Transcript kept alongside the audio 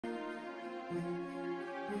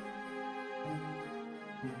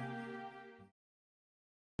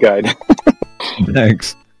guide.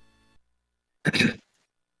 Thanks.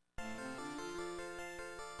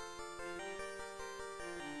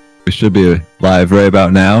 We should be live right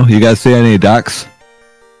about now. You guys see any ducks?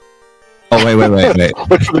 Oh, wait.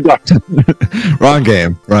 Look for the ducks. Wrong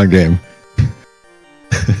game.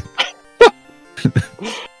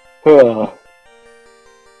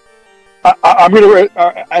 I'm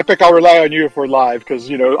gonna Epic. I'll rely on you if we're live because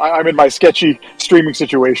I'm in my sketchy streaming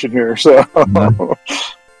situation here. So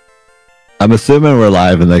I'm assuming we're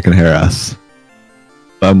live and they can hear us.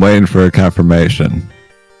 I'm waiting for a confirmation.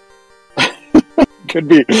 Could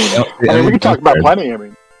be. We can talk about plenty.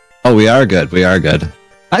 Oh, we are good.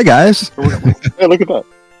 Hi, guys. Hey, look at that.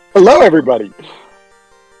 Hello, everybody.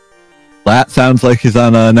 Lat sounds like he's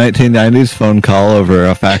on a 1990s phone call over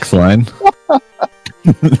a fax line.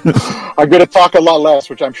 I'm going to talk a lot less,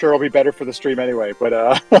 which I'm sure will be better for the stream anyway.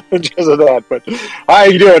 But because of that. But how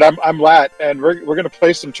you doing? I'm Lat, and we're going to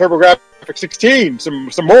play some TurboGrafx 16, some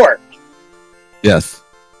more. Yes.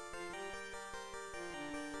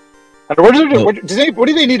 And what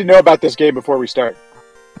do they need to know about this game before we start?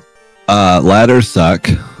 Ladders suck.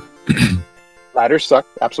 Ladders suck.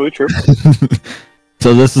 Absolutely true.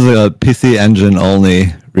 So this is a PC Engine only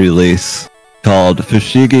release called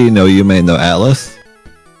Fushigi no Yume no Alice,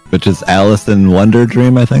 which is Alice in Wonder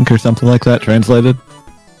Dream, I think, or something like that, translated,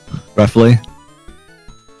 roughly.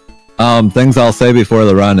 Things I'll say before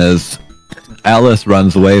the run is Alice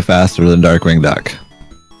runs way faster than Darkwing Duck.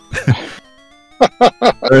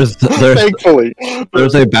 Thankfully.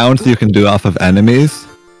 There's a bounce you can do off of enemies.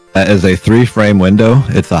 That is a 3-frame window.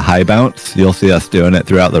 It's a high bounce. You'll see us doing it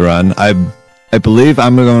throughout the run. I believe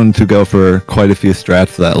I'm going to go for quite a few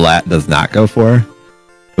strats that Lat does not go for,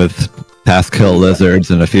 with task kill lizards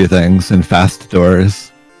and a few things, and fast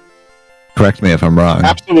doors. Correct me if I'm wrong.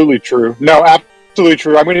 Absolutely true. No, absolutely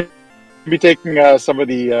true. I'm going to be taking some of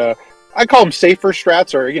the, I call them safer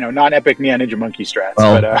strats, or, non-EpicNeonNinjaMonkey strats.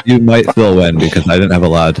 Well, but, you might still win, because I didn't have a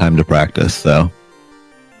lot of time to practice, so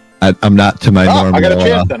I'm not to my normal I got a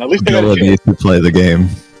chance, then. At least I got a chance to play the game.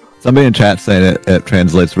 Somebody in chat saying it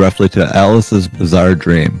translates roughly to Alice's Bizarre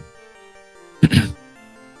Dream.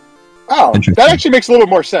 Oh, that actually makes a little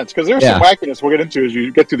bit more sense, because there's some wackiness we'll get into as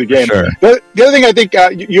you get through the game. Sure. The other thing I think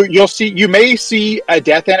you may see a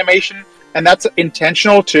death animation, and that's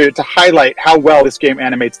intentional to highlight how well this game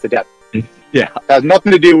animates the death. Yeah. It has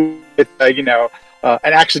nothing to do with an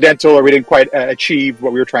accidental, or we didn't quite achieve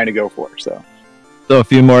what we were trying to go for. So a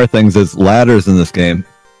few more things is ladders in this game.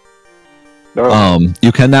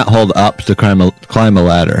 You cannot hold up to climb a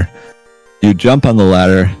ladder. You jump on the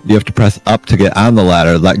ladder, you have to press up to get on the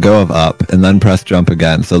ladder, let go of up, and then press jump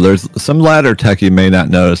again. So there's some ladder tech you may not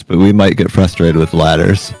notice, but we might get frustrated with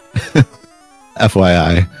ladders.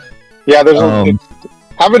 FYI. Yeah, there's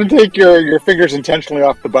having to take your fingers intentionally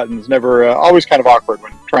off the buttons, never always kind of awkward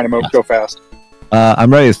when trying to go fast.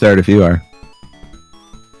 I'm ready to start if you are.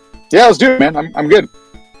 Yeah, let's do it, man. I'm good.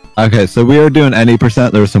 Okay, so we are doing any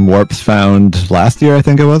percent. There were some warps found last year, I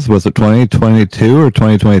think it was. Was it 2022 or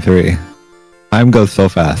 2023? Time goes so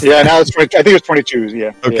fast. Yeah, now it's 20, I think it's 22.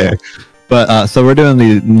 Yeah. Okay. Yeah. But so we're doing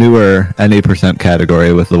the newer any percent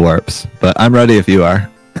category with the warps. But I'm ready if you are.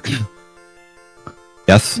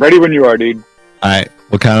 Yes? Ready when you are, dude. Alright,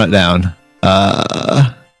 we'll count it down.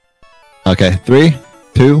 Okay, 3,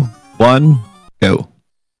 2, 1, go.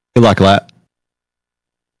 Good luck, Lat.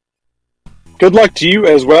 Good luck to you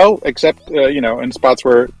as well, except, in spots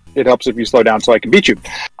where it helps if you slow down so I can beat you.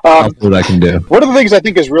 That's what I can do. One of the things I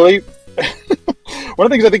think is really... one of the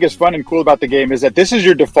things I think is fun and cool about the game is that this is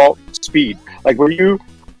your default speed. Like, when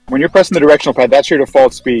you're pressing the directional pad, that's your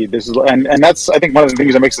default speed. This is, and that's, I think, one of the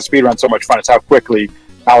things that makes the speed run so much fun. It's how quickly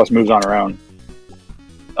Alice moves on her own.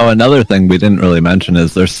 Oh, another thing we didn't really mention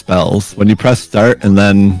is there's spells. When you press start and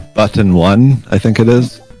then button 1, I think it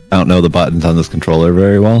is. I don't know the buttons on this controller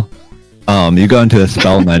very well. You go into a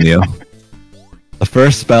spell menu. The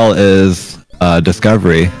first spell is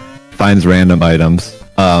Discovery. Finds random items.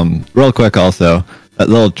 Real quick also, that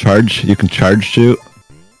little charge, you can charge shoot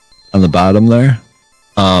on the bottom there.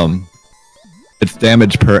 It's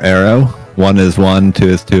damage per arrow. 1 is 1, 2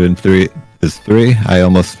 is 2, and 3 is 3. I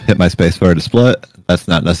almost hit my spacebar to split. That's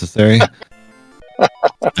not necessary. I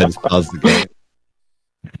just paused the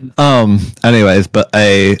game. Anyways, but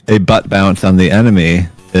a butt bounce on the enemy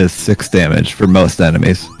is 6 damage for most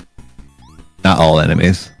enemies. Not all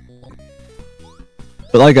enemies.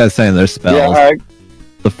 But like I was saying, there's spells. Yeah,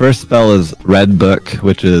 The first spell is Red Book,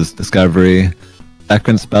 which is Discovery.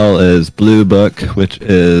 Second spell is Blue Book, which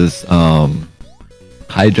is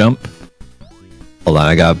High Jump. Hold on,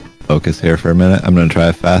 I gotta focus here for a minute. I'm gonna try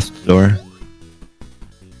a fast door.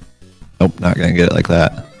 Nope, not gonna get it like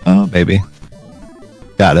that. Oh, maybe.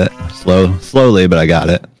 Got it. Slowly, but I got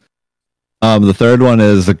it. The third one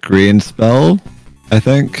is a green spell, I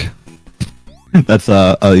think. That's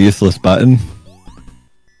a useless button.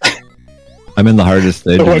 I'm in the hardest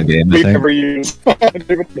stage of the game, I think. We never use. I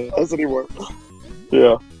don't even know this anymore.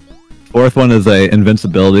 Yeah. Fourth one is a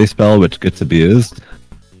invincibility spell, which gets abused.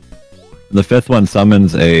 The fifth one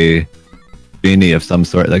summons a genie of some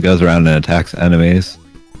sort that goes around and attacks enemies.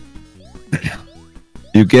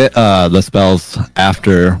 You get the spells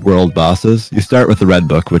after world bosses. You start with the red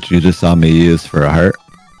book, which you just saw me use for a heart.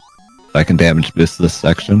 I can damage boost this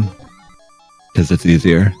section because it's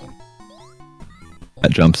easier.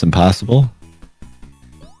 That jump's impossible.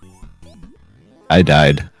 I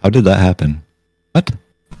died. How did that happen? What?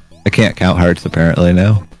 I can't count hearts apparently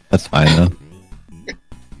now. That's fine though.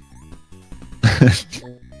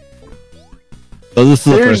 So this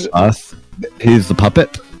is the first boss. He's the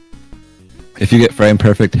puppet. If you get frame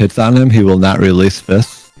perfect hits on him, he will not release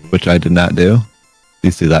fists, which I did not do.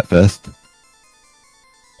 You see that fist?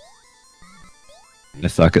 I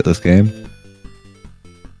suck at this game.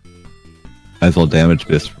 Might as well damage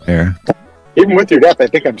boost from here. Even with your death, I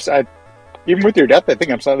think I'm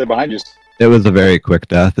slightly behind you. It was a very quick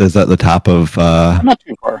death. It's at the top of I'm not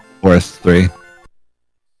too far. Forest 3.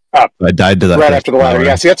 Up. I died to that right after the ladder.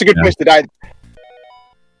 Yeah, see, that's a good place to die.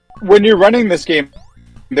 When you're running this game,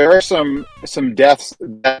 there are some deaths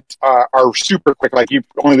that are super quick, like you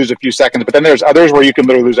only lose a few seconds, but then there's others where you can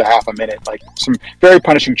literally lose a half a minute, like some very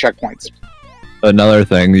punishing checkpoints. Another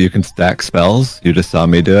thing, you can stack spells. You just saw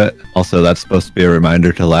me do it. Also, that's supposed to be a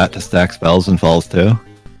reminder to Lat to stack spells in Falls 2.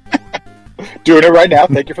 Doing it right now.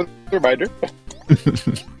 Thank you for the reminder.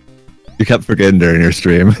 You kept forgetting during your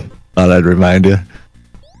stream. Thought I'd remind you.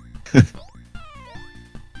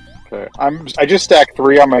 Okay, I just stacked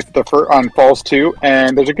 3 on on Falls 2,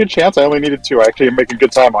 and there's a good chance I only needed 2. I actually am making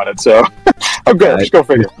good time on it, so I'm good. Just go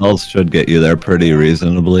figure. Spells should get you there pretty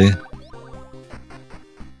reasonably.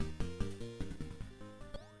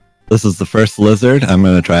 This is the first lizard. I'm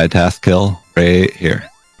going to try a task kill right here.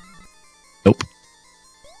 Nope.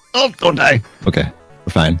 Oh, don't die. Okay,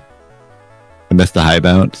 we're fine. I missed the high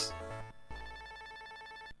bounce.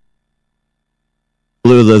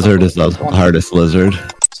 Blue lizard is the hardest lizard.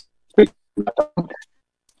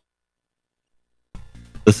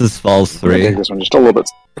 This is Falls 3. This one just a little bit.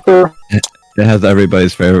 It has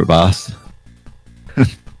everybody's favorite boss.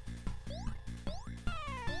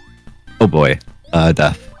 Oh boy,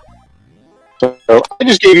 death. So I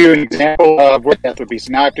just gave you an example of what death would be.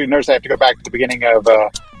 So now I have to go back to the beginning of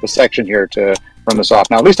the section here to run this off.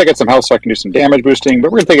 Now at least I get some health so I can do some damage boosting,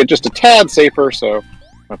 but we're going to take it just a tad safer, so I don't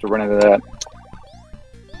have to run into that.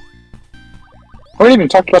 I haven't even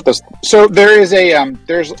talked about this. So there is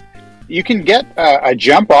you can get a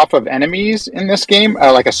jump off of enemies in this game,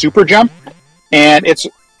 like a super jump, and it's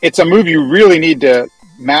a move you really need to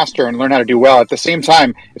master and learn how to do well. At the same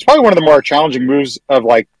time, it's probably one of the more challenging moves of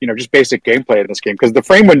just basic gameplay in this game, because the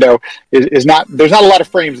frame window is not, there's not a lot of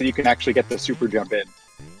frames that you can actually get the super jump in.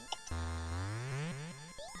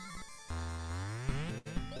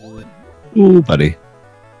 Ooh, buddy.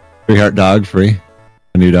 3 heart dog free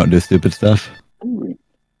when you don't do stupid stuff. Ooh.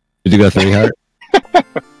 Did you go 3 heart?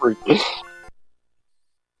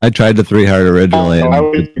 I tried the 3 heart originally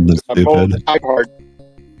and did stupid. 5 heart.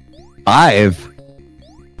 5?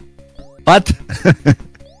 What?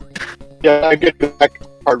 Yeah, I get that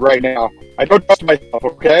heart right now. I don't trust myself,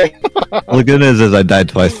 okay? Well, the good news is I died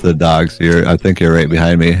twice to the dog, so I think you're right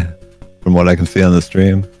behind me from what I can see on the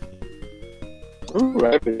stream. Ooh,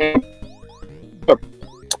 right. I'm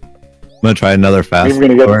gonna try another fast. We're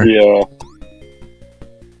gonna get the.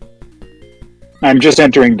 I'm just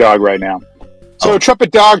entering dog right now. So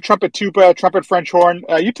trumpet dog, trumpet tuba, trumpet French horn.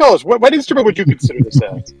 You tell us what instrument would you consider this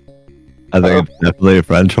as? I think it's definitely a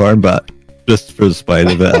French horn, but just for the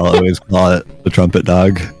spite of it, I'll always call it the trumpet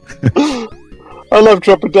dog. I love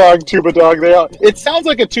trumpet dog, tuba dog. It sounds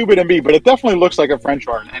like a tuba to me, but it definitely looks like a French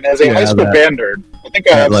horn. And as a high school band nerd, I think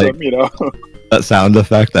I have some, that sound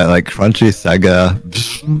effect, that crunchy Sega.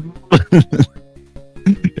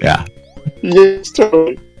 Yeah. Yes,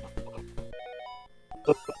 totally.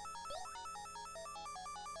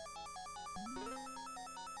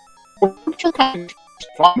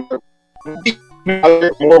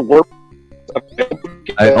 More work.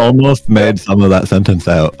 I almost made some of that sentence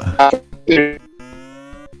out. The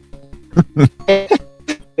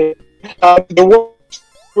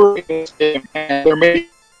work is and there may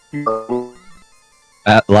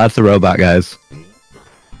lots of robot guys.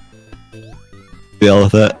 Deal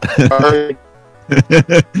with it.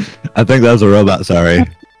 I think that was a robot, sorry.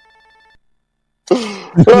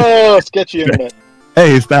 Oh, sketchy internet.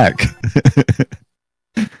 Hey, he's back.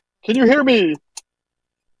 Can you hear me?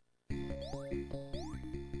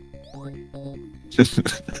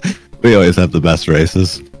 We always have the best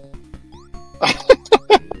races.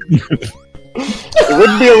 It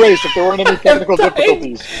wouldn't be a race if there weren't any technical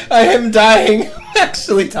difficulties. I am dying. I'm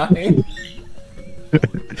actually dying.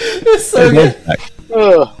 It's so good.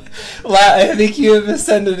 I think you have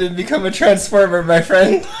ascended and become a transformer, my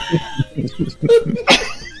friend.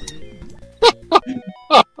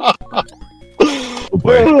 Oh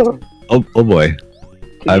boy. Oh boy.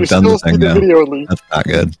 I've done the thing now. That's not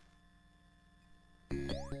good.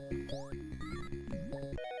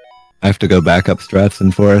 I have to go back up strats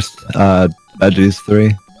in Forest. Veggies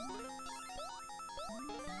 3.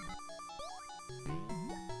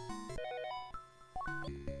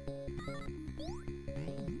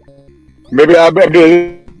 Maybe I'm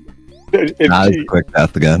doing. It's a quick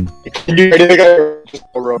death again. I think I'm just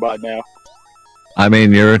a robot now. I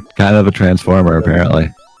mean, you're kind of a transformer, apparently.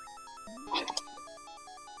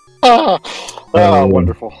 Oh,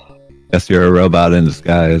 wonderful. Guess you're a robot in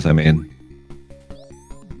disguise, I mean.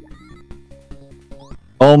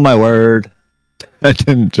 Oh my word. I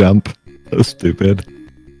didn't jump. So stupid.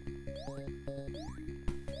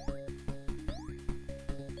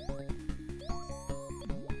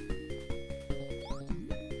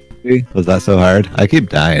 Was that so hard? I keep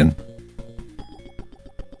dying.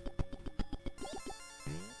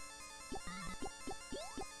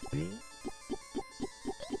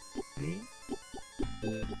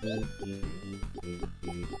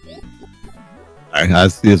 Alright, I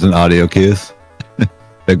was using audio cues.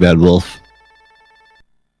 Big bad wolf.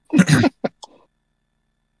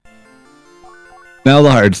 Now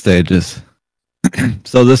the hard stages.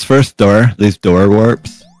 So this first door, these door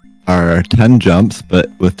warps, are 10 jumps, but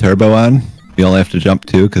with turbo on, you only have to jump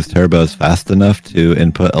 2 because turbo is fast enough to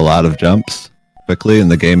input a lot of jumps quickly,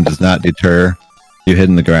 and the game does not deter you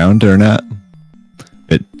hitting the ground or not.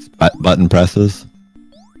 It's button presses.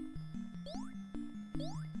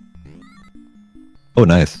 Oh,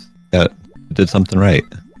 nice. Yeah, it did something right.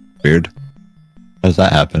 Weird. How does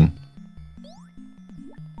that happen?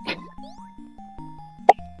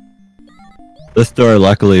 This door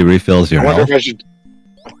luckily refills your I wonder health. if I should.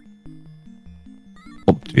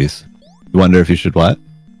 Oh, jeez. You wonder if you should what?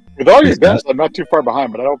 With all your best, I'm not too far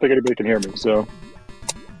behind, but I don't think anybody can hear me, so.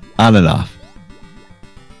 On and off.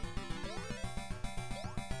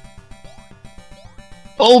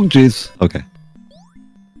 Oh, jeez. Okay.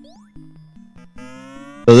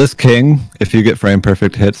 So this king, if you get frame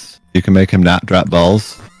perfect hits, you can make him not drop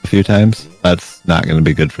balls a few times. That's not going to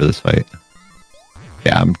be good for this fight.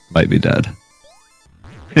 Yeah, I might be dead.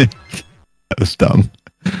 That was dumb.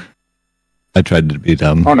 I tried to be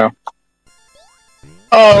dumb. Oh no.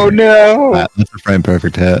 Oh no! That's a frame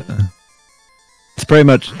perfect hit. It's pretty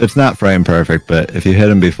much, it's not frame perfect, but if you hit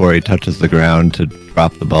him before he touches the ground to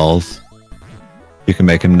drop the balls, you can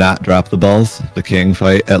make him not drop the balls. The king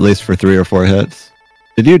fight, at least for 3 or 4 hits.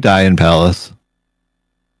 Did you die in Palace?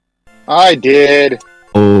 I did.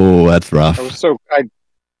 Oh, that's rough. I was so.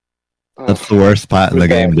 That's the worst spot in the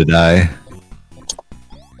game to die.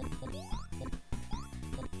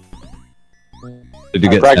 Did you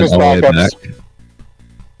get sent all the way back?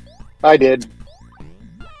 I did.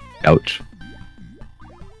 Ouch.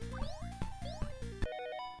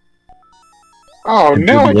 Oh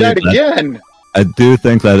no, I died again! I do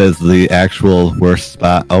think that is the actual worst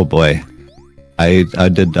spot. Oh boy. I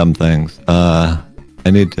did dumb things. I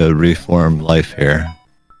need to reform life here.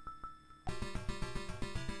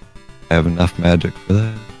 I have enough magic for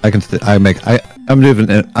that. I can I'm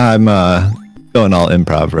going all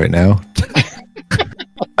improv right now.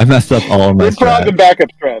 I messed up all of my improv and backup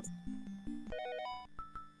strats.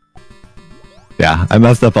 Yeah, I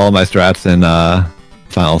messed up all my strats in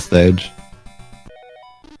final stage.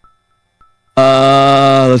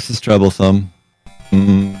 This is troublesome.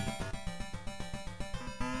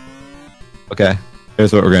 Okay,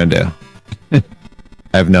 here's what we're gonna do.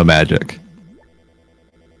 I have no magic.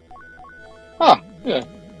 Yeah.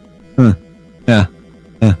 Yeah.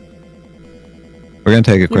 We're gonna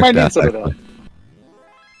take a quick death.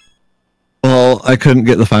 Well, I couldn't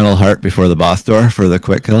get the final heart before the boss door for the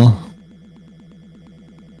quick kill.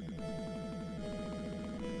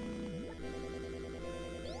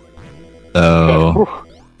 So...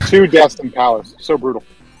 Okay. 2 deaths in Palace. So brutal.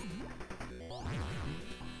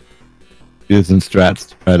 Using strats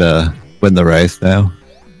to try to win the race now.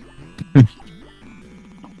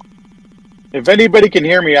 If anybody can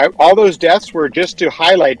hear me, all those deaths were just to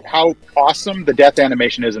highlight how awesome the death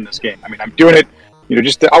animation is in this game. I mean, I'm doing it,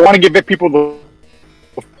 I want to give people the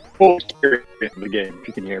full experience of the game, if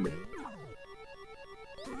you can hear me.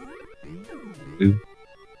 2,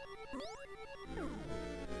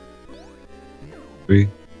 3.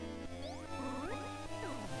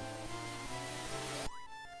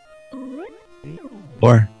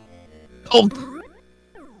 Four. Oh!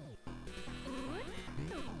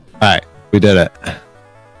 Alright, we did it.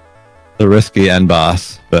 The risky end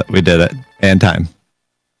boss, but we did it. And time.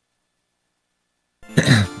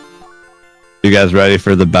 You guys ready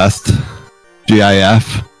for the best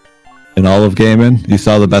GIF in all of gaming? You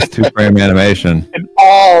saw the best 2-frame animation. In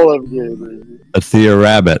all of gaming. Let's see your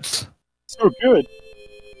rabbits. So good.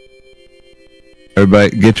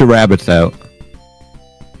 Everybody, get your rabbits out.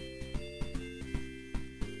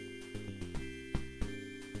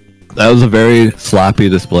 That was a very sloppy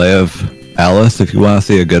display of Alice. If you want to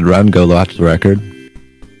see a good run, go watch the record.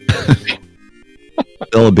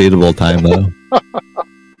 Still a beatable time, though.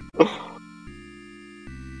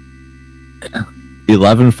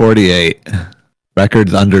 11:48.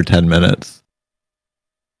 Record's under 10 minutes.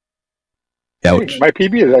 Ouch. Hey, my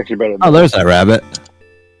PB is actually better than Oh, there's that rabbit.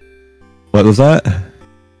 What was that?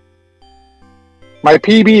 My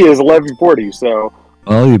PB is 11:40, so...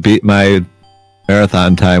 Well, you beat my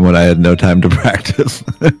marathon time when I had no time to practice.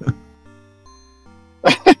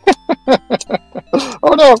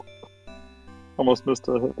 Oh no! Almost missed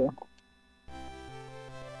a hit there.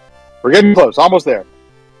 We're getting close, almost there.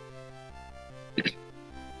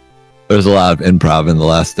 There's a lot of improv in the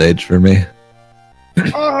last stage for me.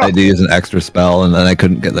 I had to use an extra spell and then I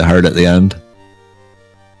couldn't get the heart at the end.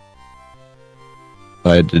 So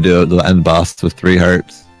I had to do the end boss with 3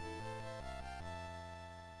 hearts.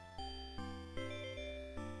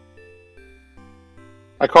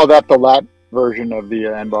 I call that the lat version of the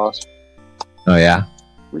end boss. Oh yeah?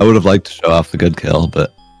 I would have liked to show off the good kill,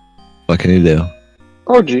 but what can you do?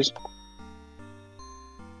 Oh jeez.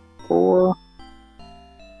 4.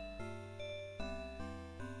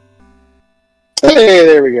 Hey,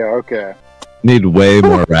 there we go, okay. Need way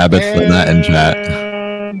more rabbits than that in chat.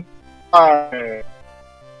 And...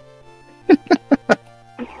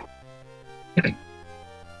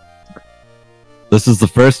 This is the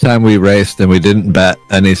first time we raced and we didn't bet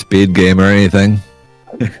any speed game or anything.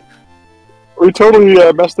 We totally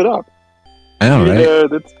messed it up. I know,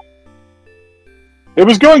 right? It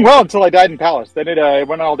was going well until I died in Palace. Then it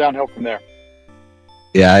went all downhill from there.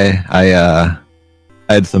 Yeah, I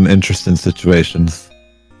had some interesting situations.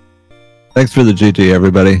 Thanks for the GG,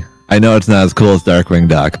 everybody. I know it's not as cool as Darkwing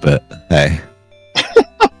Duck, but hey.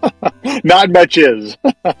 Not much is.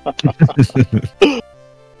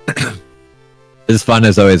 It's fun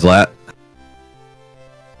as always, Lat.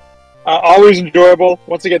 Always enjoyable.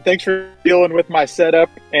 Once again, thanks for dealing with my setup,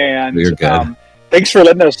 and you're good. Thanks for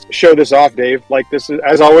letting us show this off, Dave. Like this is,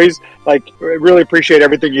 as always, like really appreciate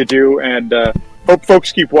everything you do, and hope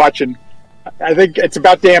folks keep watching. I think it's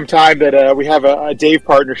about damn time that we have a Dave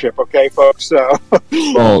partnership, okay, folks? So,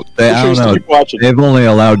 well, I don't know. They've only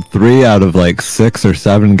allowed 3 out of like 6 or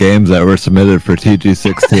 7 games that were submitted for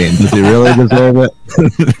TG16. Does he really deserve it?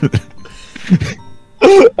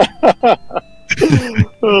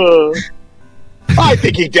 I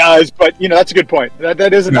think he does, but you know that's a good point.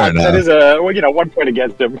 That is a 1 point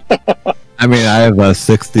against him. I mean, I have a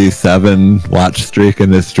 67 watch streak in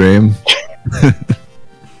this stream.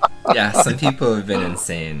 Yeah, some people have been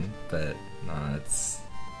insane, but it's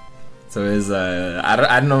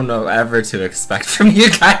I don't know ever to expect from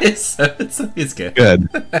you guys, so it's always good. Good.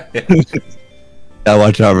 Yeah,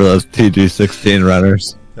 watch out for those TG16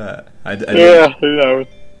 runners. Who knows?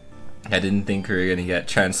 I didn't think we were gonna get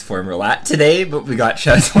Transformer Lat today, but we got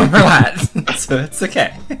Transformer Lat, so it's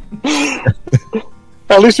okay.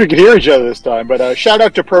 At least we could hear each other this time. But shout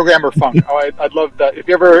out to Programmer Funk. I'd love that. If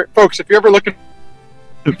you're ever looking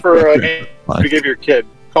for a name to give your kid,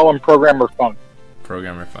 call him Programmer Funk.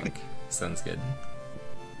 Programmer Funk sounds good.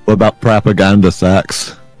 What about Propaganda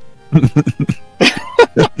Sax?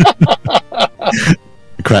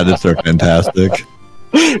 Credits are fantastic.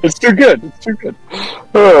 It's too good. It's too good.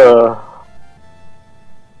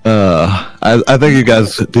 I think you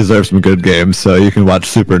guys deserve some good games, so you can watch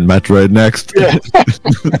Super and Metroid next. Yeah.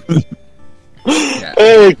 Yeah.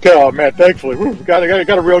 Hey, man! Thankfully, we've got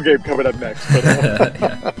a real game coming up next. But,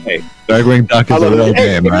 Yeah. Hey, Darkwing Duck is a real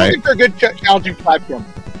game, right? If you're looking for a good challenging platform,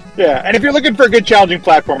 yeah, and if you're looking for a good challenging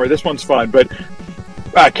platformer, this one's fun. But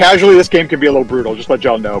casually, this game can be a little brutal. Just let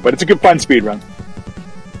y'all know. But it's a good, fun speed run.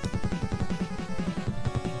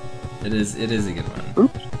 It is a good one.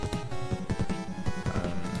 Oops.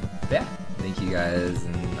 Yeah, thank you guys,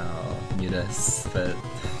 and I'll mute us, but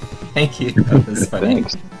thank you. That was funny.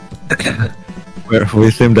 Thanks.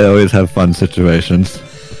 We seem to always have fun situations.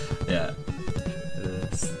 Yeah,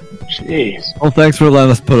 it is. Jeez. Well, thanks for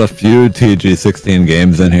letting us put a few TG16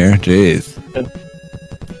 games in here. Jeez.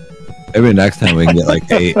 Maybe next time we can get like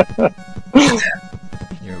 8.